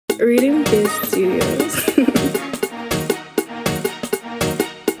Riddim Studios.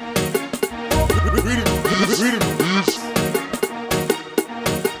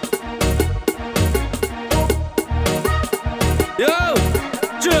 Yo,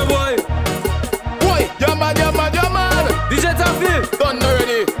 chill boy. Boy, you're mad. DJTaffy. Done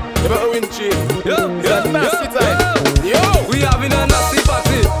already. You better win cheap. Yo, nasty time. Yo, we having a nasty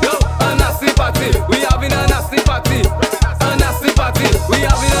party. Yo, a nasty party. We having a nasty party. A nasty party. We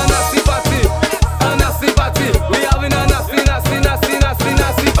having a nasty party. A nasty party. We having a nasty party.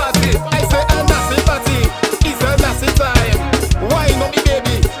 I say a nasty party. It's a nasty time. Wine on me,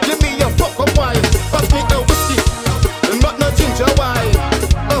 baby. Give me your fuck up wine. Pass me the whiskey, not no ginger wine.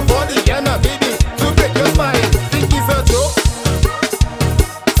 A body and a baby to break your spine. Think it's a joke?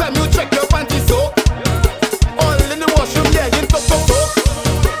 Time you check your panties so. All in the washroom, yeah, in top.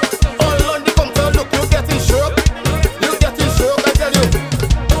 All on the counter, look, you getting shook. You getting shook, I tell you.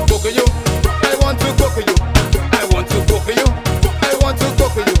 Cook you, I want to cook you. I want to cook you. I want to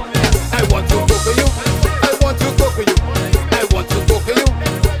cook you. I want to cook you. I want to cook you. I want to cook you.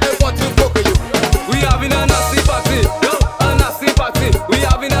 I want to cook you. We having a nasty party. Yo, a nasty party. We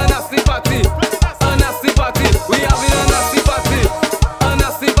having a nasty party. A nasty party. We having a nasty party. A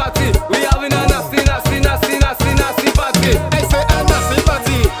nasty party. We having a nasty party. I say a nasty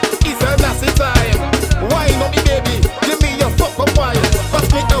party. It's a nasty time. Wine on me, baby. Give me your fuck up wine. Pass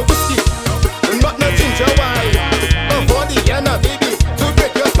me the whiskey, not no ginger wine. A body and a baby to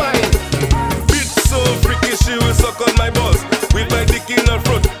break your spine. Bitch so freaky, she will suck on my balls with my dick in her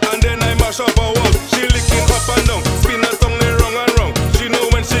front, and then I mash up her wall. She licking up and down, spin her tongue wrong and wrong. She know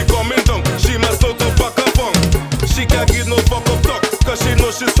when she coming down, she must know to back up on. She can't give no fuck up talk, cause she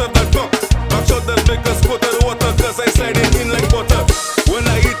know she serve that cock. Back shot that make us put her water, cause I slide it in like butter. When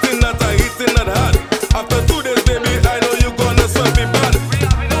I eating that hard. After 2 days, baby, I know you gonna serve me bad.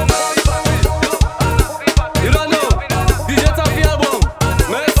 You don't know DJTaffy album.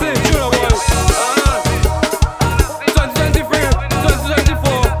 Merci, chill boy. 2023,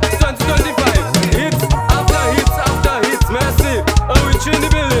 2024, 2025. Hits after hits. Merci. Erwinchy in the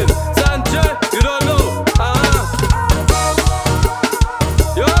building. Sanchez, you don't know.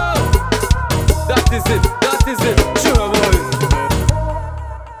 Yo, that is it.